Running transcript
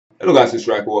Hello guys, it's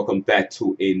Rack. Welcome back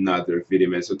to another video,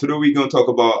 man. So today we're gonna talk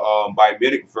about Bayern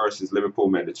Munich versus Liverpool,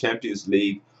 man. The Champions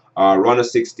League round of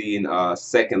 16,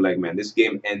 second leg, man. This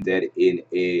game ended in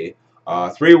a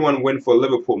 3-1 win for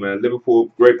Liverpool, man.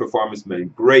 Liverpool, great performance, man.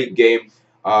 Great game.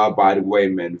 By the way,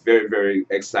 man, very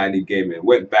exciting game, man.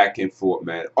 Went back and forth,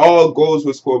 man. All goals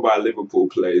were scored by Liverpool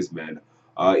players, man.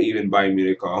 Even Bayern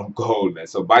Munich goal, man.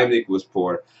 So Bayern Munich was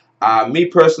poor. Me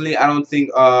personally, I don't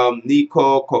think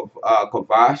Kovac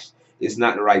is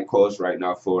not the right coach right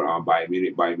now for Bayern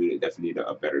Munich. Bayern Munich definitely need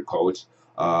a better coach.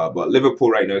 But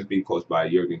Liverpool right now is being coached by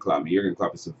Jurgen Klopp. Jurgen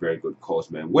Klopp is a very good coach,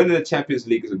 man. Winning the Champions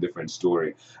League is a different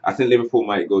story. I think Liverpool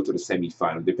might go to the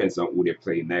semi-final. Depends on who they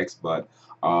play next. But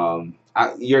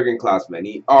Jurgen Klopp, man,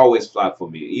 he always flop for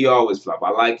me. He always flop. I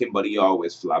like him, but he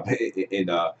always flop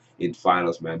in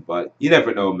finals, man. But you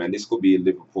never know, man. This could be a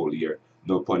Liverpool year.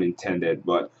 No pun intended.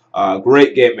 But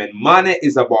great game, man. Mané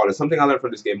is a baller. Something I learned from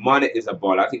this game. Mané is a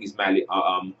baller. I think he's madly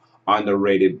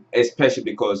underrated, especially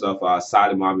because of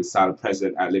Salah Mohamed Salah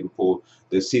present at Liverpool.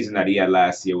 The season that he had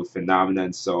last year was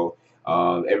phenomenal. So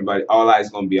everybody, all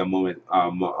eyes gonna be on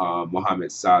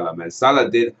Mohamed Salah, man. Salah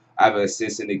did have an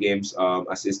assist in the games,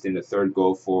 assisting the third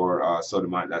goal for Sadio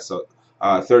Mane. That's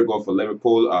third goal for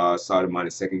Liverpool. Sadio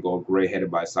Mane, second goal, great headed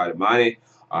by Sadio Mane,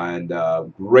 and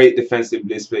great defensive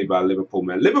display by Liverpool,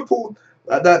 man. Liverpool.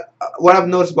 What I've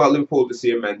noticed about Liverpool this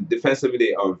year, man, defensively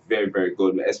they are very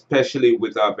good, man, especially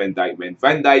with Van Dijk, man.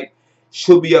 Van Dijk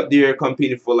should be up there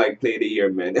competing for like Play of the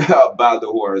Year, man, Ballon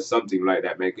d'Or or something like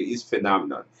that, man. 'Cause he's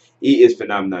phenomenal. He is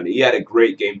phenomenal. He had a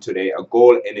great game today, a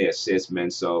goal and an assist, man.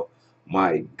 So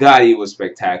my God, he was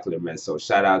spectacular, man. So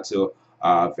shout out to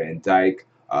Van Dijk.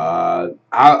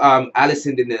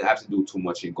 Allison didn't have to do too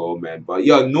much in goal, man. But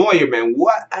yo, Neuer, man,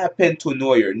 what happened to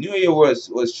Neuer? Neuer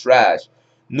was trash.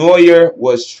 Neuer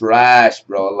was trash,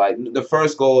 bro. Like the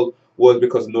first goal was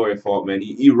because Neuer fault, man.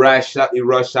 He rushed out. He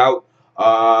rushed out.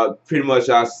 Pretty much,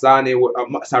 Mane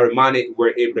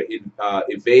were able to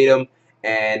evade him,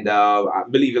 and I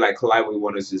believe like Kalaiwa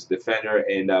was his defender,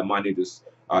 and Mane just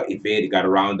evaded, got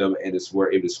around him, and just were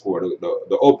able to score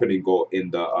the opening goal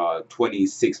in the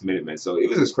 26th minute, man. So it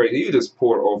was just crazy. He was just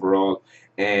poor overall,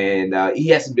 and he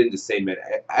hasn't been the same, man.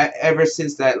 Ever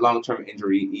since that long-term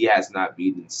injury, he has not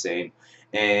been the same.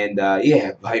 And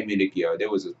yeah, Bayern Munich, yo, there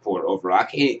was a poor overall. I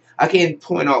can't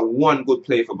point out one good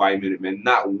play for Bayern Munich, man.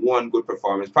 Not one good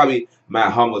performance. Probably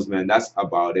Matt Hummels, man. That's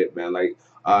about it, man. Like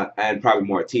and probably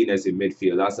Martinez in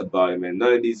midfield. That's about it, man.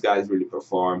 None of these guys really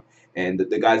perform. And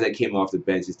the guys that came off the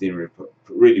bench just didn't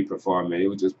really perform, man. It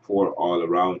was just poor all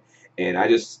around. And I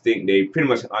just think they pretty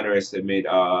much underestimate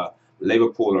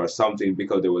Liverpool or something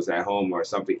because they was at home or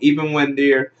something. Even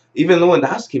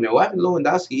Lewandowski, man. What happened to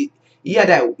Lewandowski? He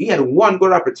had one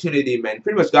good opportunity, man.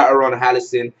 Pretty much got around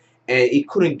Allison, and he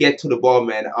couldn't get to the ball,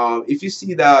 man. If you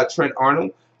see the Trent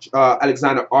Arnold,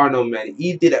 Alexander Arnold, man,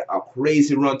 he did a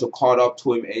crazy run to caught up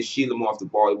to him and shield him off the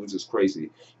ball, which is crazy.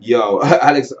 Yo,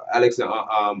 Alexandre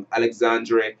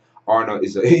Arnold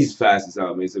he's fast as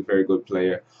hell, man. He's a very good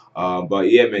player.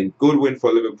 But yeah, man, good win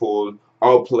for Liverpool.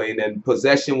 All playing and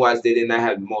possession wise, they did not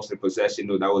have most of the possession.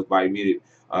 No, that was by Munich.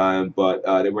 But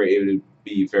they were able to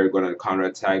be very good on the counter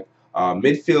attack.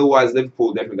 Midfield wise,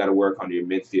 Liverpool definitely got to work on your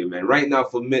midfield, man. Right now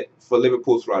for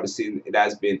Liverpool throughout the season, it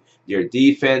has been your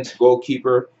defense,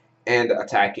 goalkeeper, and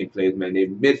attacking players, man. Their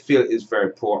midfield is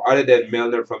very poor. Other than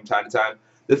Milner from time to time,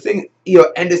 the thing,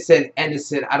 Anderson,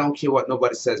 I don't care what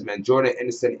nobody says, man. Jordan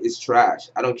Anderson is trash.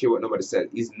 I don't care what nobody says.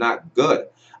 He's not good.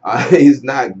 He's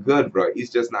not good, bro.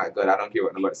 He's just not good. I don't care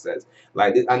what nobody says.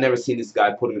 Like I never seen this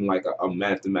guy put in like a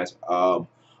man of the match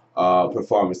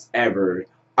performance ever.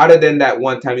 Other than that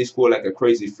one time he scored like a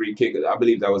crazy free kick, I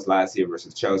believe that was last year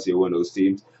versus Chelsea or one of those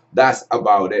teams. That's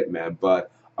about it, man.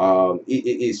 But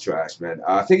he's trash, man.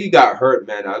 I think he got hurt,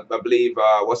 man. I believe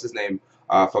what's his name?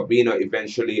 Fabinho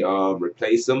eventually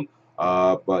replaced him.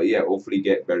 But yeah, hopefully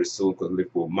get better soon because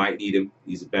Liverpool might need him.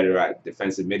 He's better at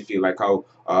defensive midfield, like how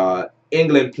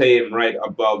England play him right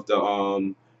above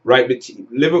the right between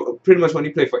Liverpool. Pretty much when he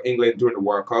played for England during the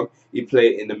World Cup, he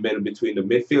played in the middle between the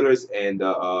midfielders and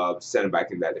the center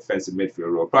back in that defensive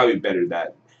midfield role. Probably better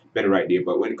right there.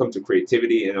 But when it comes to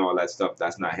creativity and all that stuff,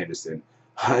 that's not Henderson.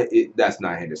 That's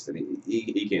not Henderson.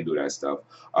 He can't do that stuff.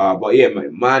 But yeah,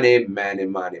 man, Mane, man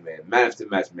of the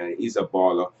match, man. He's a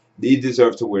baller. He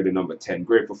deserves to wear the number 10.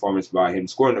 Great performance by him,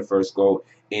 scoring the first goal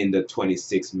in the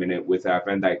 26th minute with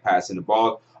Van Dijk passing the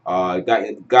ball.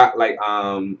 Got like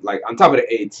on top of the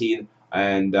 18,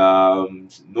 and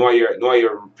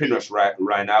Neuer pretty much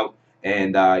ran out,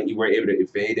 and you were able to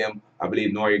evade him. I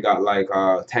believe Neuer got like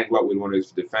tangled up with one of his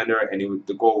defender, and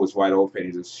the goal was wide open.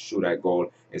 He just shoot that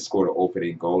goal and scored an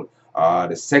opening goal.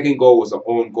 The second goal was an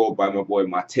own goal by my boy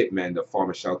Matip, man, the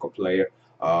former Schalke player.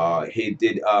 He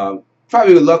did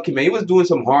probably lucky, man. He was doing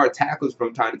some hard tackles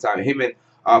from time to time. Him and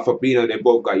Fabinho, they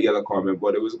both got yellow card, man,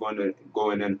 but it was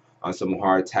going in on some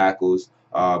hard tackles.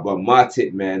 But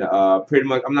Matip, man, pretty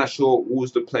much, I'm not sure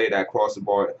who's the player that crossed the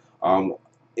ball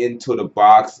into the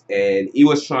box, and he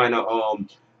was trying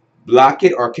to block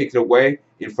it or kick it away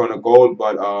in front of goal,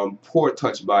 but poor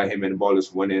touch by him, and the ball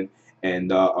is winning,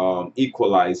 and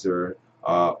equalizer,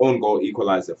 own goal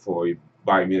equalizer for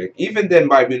Bayern Munich. Even then,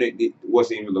 Bayern Munich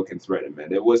wasn't even looking threatened,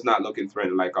 man. It was not looking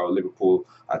threatened like our Liverpool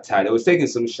attack. It was taking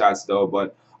some shots though,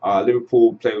 but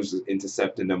Liverpool players was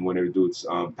intercepting them when they would do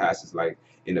passes like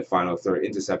in the final third,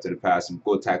 intercepting the pass. Some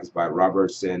good tackles by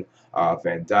Robertson,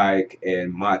 Van Dijk,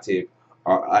 and Matip,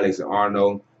 Alex and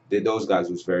Arnold. Those guys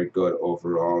was very good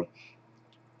overall.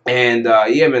 And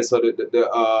yeah, man. So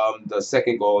the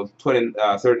second goal,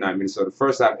 39 minutes. So the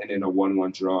first half ended in a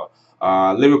 1-1 draw.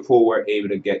 Liverpool were able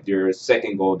to get their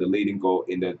second goal, the leading goal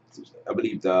in the, I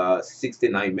believe, the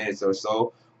 69 minutes or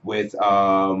so. With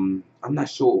I'm not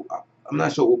sure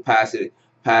who passed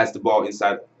the ball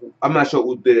inside. I'm not sure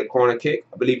who did a corner kick.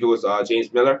 I believe it was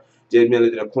James Miller. James Miller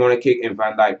did a corner kick, and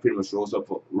Van Dijk pretty much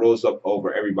rose up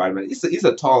over everybody. Man, he's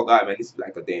a tall guy, man. He's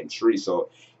like a damn tree. So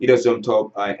he does jump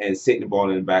up and sit the ball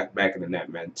in the back of the net,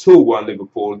 man. 2-1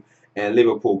 Liverpool, and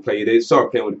Liverpool played it.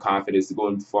 Started playing with confidence,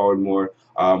 going forward more.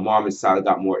 Mohamed Salah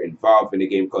got more involved in the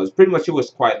game because pretty much it was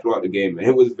quiet throughout the game, and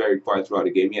it was very quiet throughout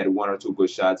the game. He had one or two good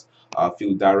shots, a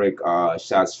few direct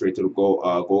shots straight to the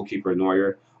goalkeeper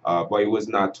Neuer, but it was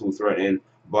not too threatening.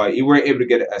 But you were able to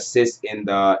get an assist in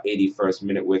the 81st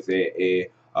minute with a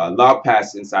lob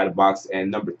pass inside the box, and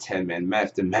number 10, man, man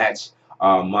of the match.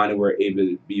 Mane were able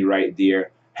to be right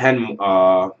there. Hand,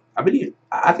 I think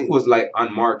it was like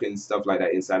unmarked and stuff like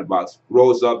that inside the box.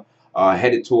 Rose up,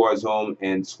 headed towards home,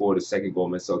 and scored a second goal,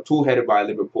 man. So two-headed by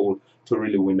Liverpool to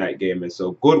really win that game, and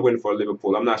so good win for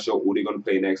Liverpool. I'm not sure who they're going to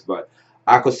play next, but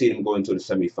I could see them going to the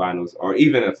semifinals or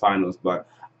even the finals, but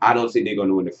I don't think they're going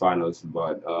to win the finals,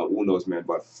 but who knows, man.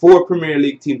 But 4 Premier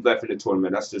League teams left in the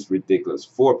tournament. That's just ridiculous.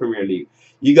 4 Premier League.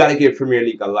 You got to give Premier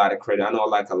League a lot of credit. I know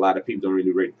like a lot of people don't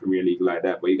really rate Premier League like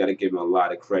that, but you got to give them a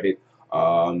lot of credit.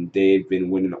 They've been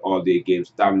winning all their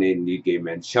games, dominating the game,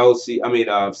 man. City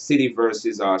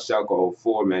versus Schalke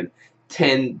 04, man.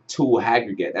 10-2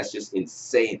 aggregate. That's just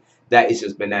insane. That is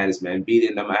just bananas, man.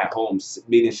 Beating them at home,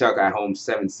 beating Schalke at home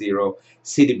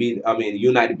 7-0.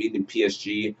 United beating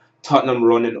PSG. Tottenham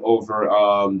running over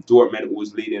Dortmund, who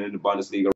was leading in the Bundesliga